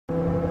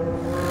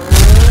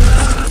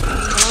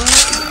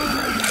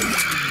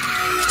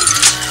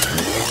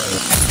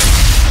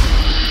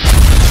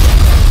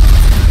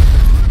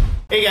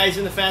Hey guys,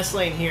 in the fast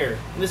lane here.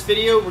 In this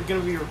video, we're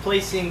going to be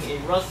replacing a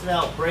rusted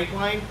out brake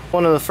line.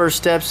 One of the first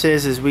steps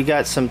is we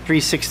got some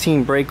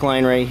 316 brake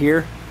line right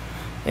here,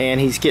 and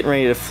he's getting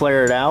ready to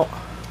flare it out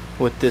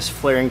with this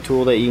flaring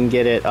tool that you can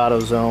get at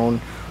AutoZone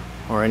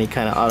or any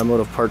kind of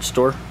automotive parts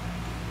store.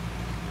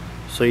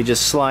 So you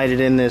just slide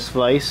it in this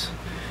vise,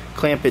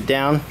 clamp it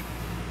down,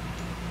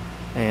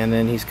 and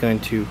then he's going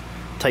to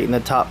tighten the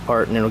top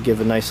part, and it'll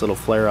give a nice little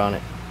flare on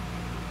it.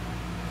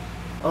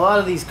 A lot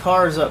of these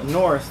cars up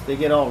north, they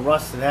get all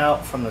rusted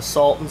out from the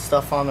salt and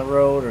stuff on the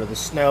road or the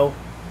snow,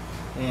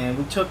 and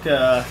we took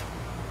a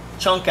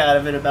chunk out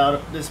of it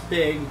about this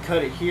big and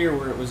cut it here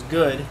where it was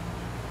good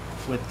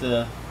with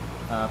the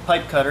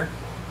pipe cutter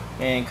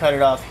and cut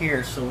it off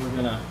here, so we're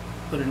gonna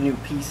put a new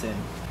piece in.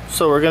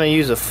 So we're gonna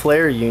use a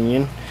flare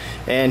union,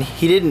 and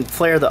he didn't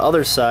flare the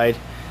other side,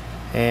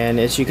 and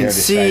as you can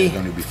see, it's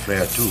going to be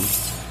flare too.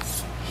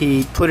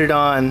 He put it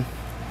on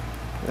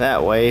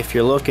that way. If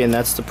you're looking,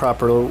 that's the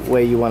proper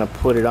way you want to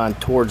put it on,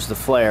 towards the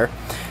flare.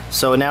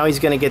 So now he's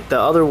going to get the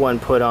other one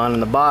put on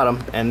the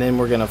bottom, and then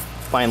we're going to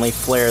finally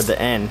flare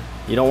the end.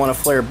 You don't want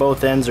to flare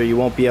both ends or you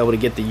won't be able to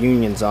get the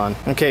unions on.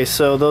 Okay,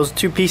 so those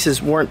two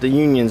pieces weren't the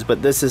unions,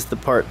 but this is the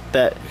part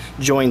that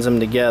joins them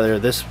together.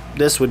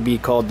 This would be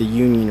called the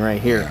union right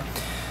here. Yeah.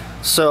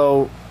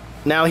 So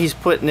now he's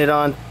putting it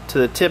on to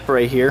the tip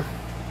right here.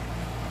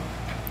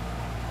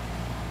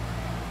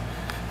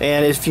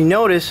 And if you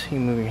notice, you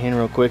move your hand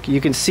real quick, you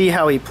can see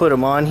how he put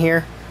them on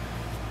here,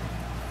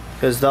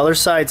 because the other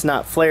side's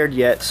not flared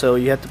yet, so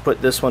you have to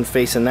put this one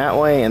facing that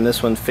way and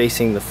this one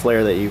facing the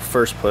flare that you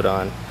first put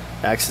on.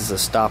 Acts as a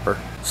stopper.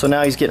 So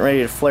now he's getting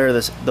ready to flare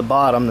the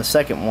bottom, the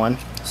second one,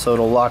 so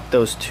it'll lock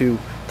those two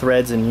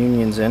threads and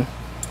unions in.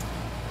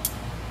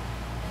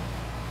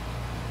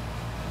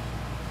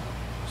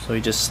 So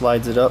he just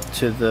slides it up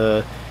to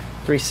the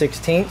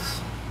 3/16.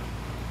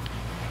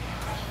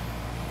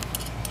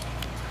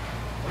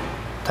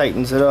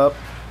 Tightens it up,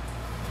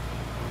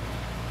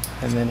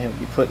 and then he'll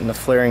be putting the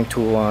flaring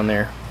tool on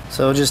there.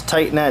 So just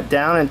tighten that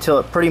down until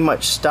it pretty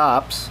much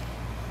stops,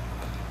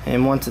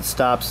 and once it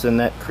stops, then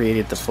that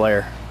created the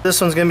flare. This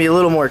one's gonna be a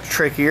little more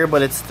trickier,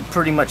 but it's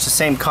pretty much the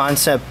same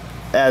concept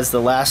as the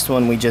last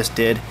one we just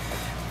did,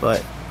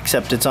 but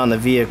except it's on the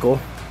vehicle.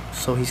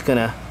 So he's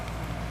gonna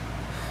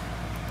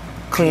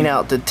clean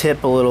out the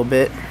tip a little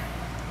bit.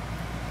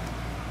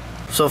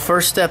 So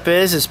first step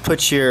is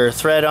put your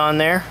thread on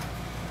there.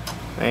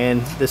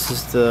 And this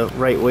is the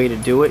right way to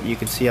do it. You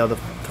can see how the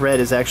thread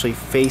is actually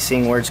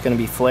facing where it's going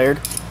to be flared.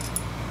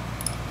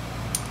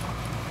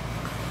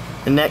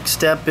 The next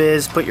step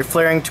is put your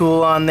flaring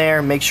tool on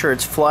there, make sure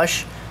it's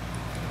flush.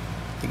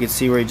 You can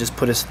see where he just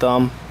put his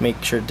thumb,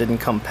 make sure it didn't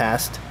come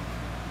past.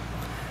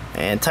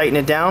 And tighten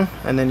it down,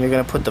 and then you're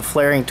going to put the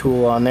flaring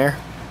tool on there.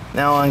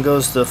 Now on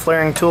goes the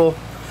flaring tool,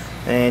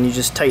 and you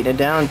just tighten it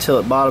down until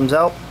it bottoms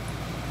out.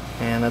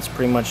 And that's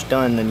pretty much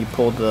done. Then you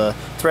pull the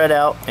thread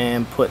out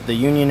and put the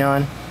union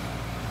on,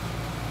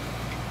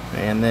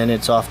 and then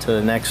it's off to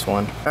the next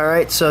one.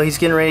 Alright, so he's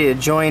getting ready to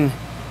join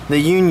the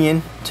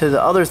union to the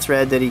other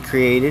thread that he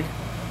created.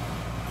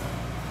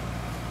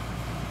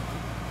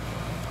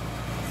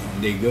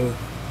 There you go.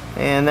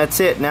 And that's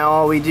it. Now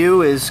all we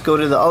do is go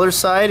to the other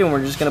side, and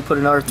we're just going to put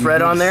another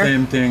thread on there.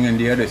 Same thing on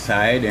the other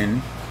side,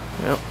 and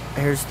yep,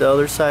 here's the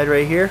other side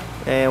right here,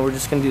 and we're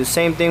just going to do the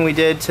same thing we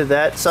did to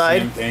that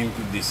side. same thing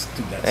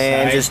to that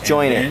and side, just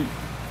join it.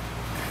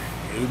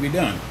 It'll be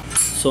done.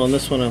 So on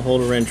this one, I'll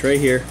hold a wrench right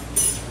here,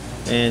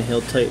 and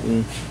he'll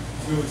tighten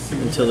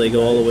until they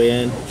go all the way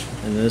in,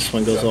 and then this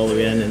one goes all the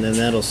way in, and then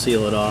that'll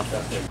seal it off.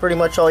 Pretty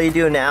much all you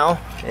do now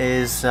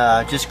is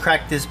just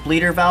crack this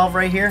bleeder valve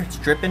right here. It's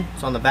dripping.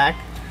 It's on the back.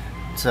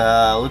 It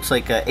looks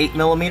like a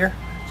 8mm.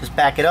 Just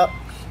back it up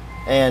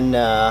and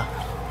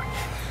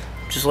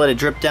just let it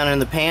drip down in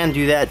the pan.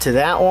 Do that to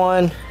that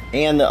one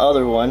and the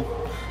other one.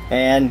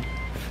 And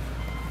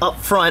up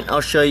front,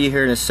 I'll show you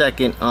here in a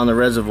second on the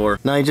reservoir.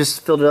 Now I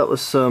just filled it up with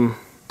some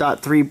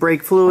 .3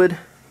 brake fluid,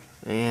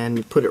 and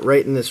you put it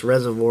right in this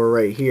reservoir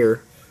right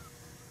here.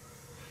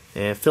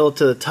 And fill it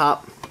to the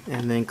top,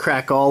 and then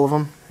crack all of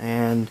them.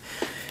 And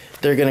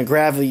they're gonna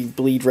gravity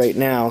bleed right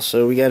now,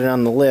 so we got it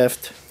on the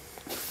lift.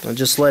 I'll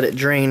just let it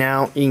drain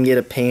out. You can get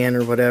a pan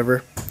or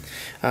whatever.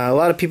 A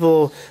lot of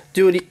people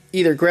do it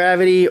either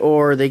gravity,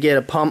 or they get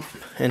a pump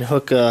and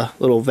hook a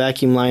little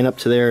vacuum line up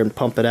to there and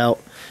pump it out.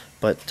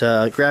 But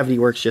gravity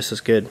works just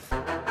as good.